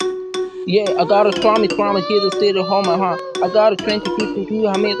Yeah, I got a promise here to stay at home, huh? I got a 22,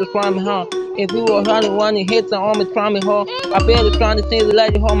 I made the promise, huh? If you were honey, one hits on me, promise, huh? I barely trying to say the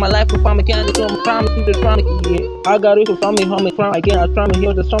light, huh? My life will find me, can't do my promise, you the promise, yeah. I got it from me, homie, promise again, I promise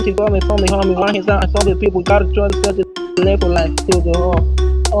here, there's something for me, homie. One hits on, some people gotta trust such a level like still the whole.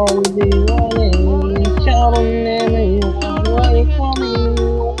 Only one shout on them, one for me,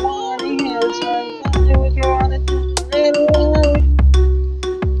 one hits on, you draw it to little one.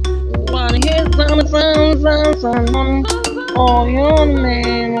 Wanna hear some, oh, your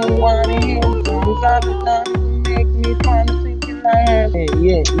man. Wanna hear some, make me try to think you like. Hey,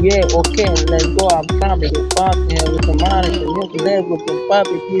 yeah, okay, let's go. I'm trying to get fucked here with some money, some new leg with some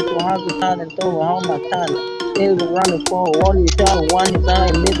puppy people, hospital and throw all my time. Is running for all you shot one his eye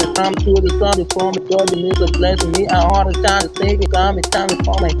and the time to the sun for me. God, the music blessing me. I hard time to sing it, got me time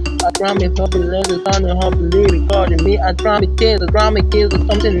for me. I try me help the letters on the help the lyric calling me. I try me kids, I try me kids or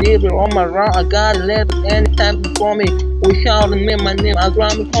something living on my route. I got it letters anytime before me. We shout and my name. I try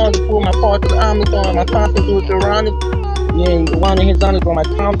me calls to pull my part to the army for my constant to the round. Yeah, you wanna hit on it from my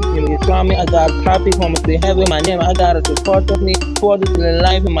company. You try me, I got traffic from the heaven, my name, I got a support of me, for this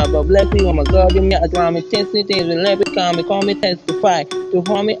life in my blessing, oh my God, you me, I draw me 10 cities, 11 call me testify. To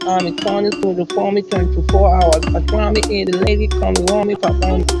form me, I'm a corner to the form me 24 hours. I try me in the lady, come me, want me,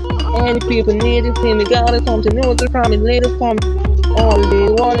 perform. Any people need it, see me, got it, something new to try me, later for me.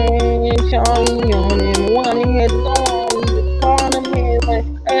 Only one show me on him, one head on the corner, me, like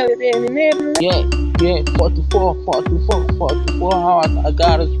everything in it. Yeah, 44 hours. I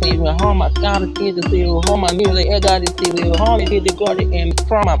gotta stay with home. I gotta see the seal home. My music, I gotta see the home. Hit the God and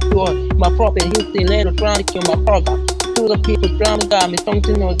from my pure. My proper history later trying to kill my program. To the people drama got me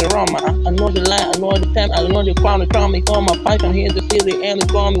something knows the wrong. I know the line, I know the time, I know the crowd, me call my python, here's the city, and it's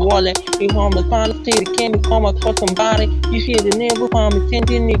call me wallet. You home the final city, can me call my custom somebody. You see the neighbor, call me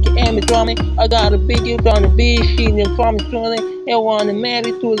tintin, Nicky, and me draw me. I got a big you on the big sheet, and from me truly. They wanna marry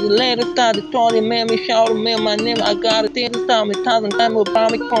to the later started talking, man, me shout man, my name, I gotta take this time, 1,000 times, will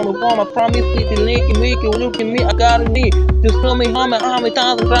promise, from the warm, I promise, see the lake, make you look at me, I gotta need. Just tell me how my arm,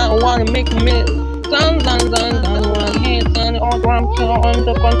 1,000 times, I wanna make me. One hand, son, all drum, on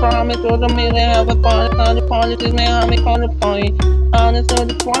the compromise, to the middle, have a party, on the politics, man, how me call the point. Honest, so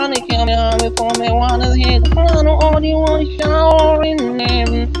the chronic, how me for me, wanna hit the front, all you want to shower in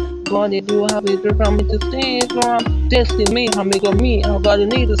them. God, they do have it from me to stay from testing me, how make me, I gotta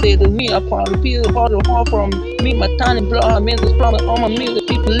need to say to me, I probably feel hard to hard from me, my tiny blood, I mean this problem, all my music,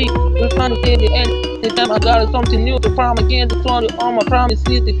 people leave, just trying to say the end. Anytime I got something new to promise again, to tell you all my promises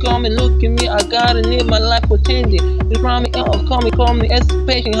to come and look at me. I gotta live my life for changing. You promise, call me,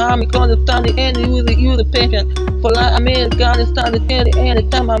 expectation, how me call the start the end, you the patient. For life, I mean, gotta start to tell the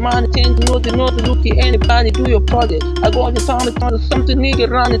anytime my mind changes, no to look at anybody, do your project. I go to promise on something nigga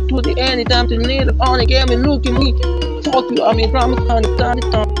run it to the anytime to lead it on again and look at me. Fuck you, I mean, promise on the start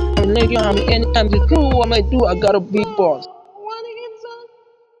it on. Like you, I mean, anytime it's true, what I do, I got a big boss.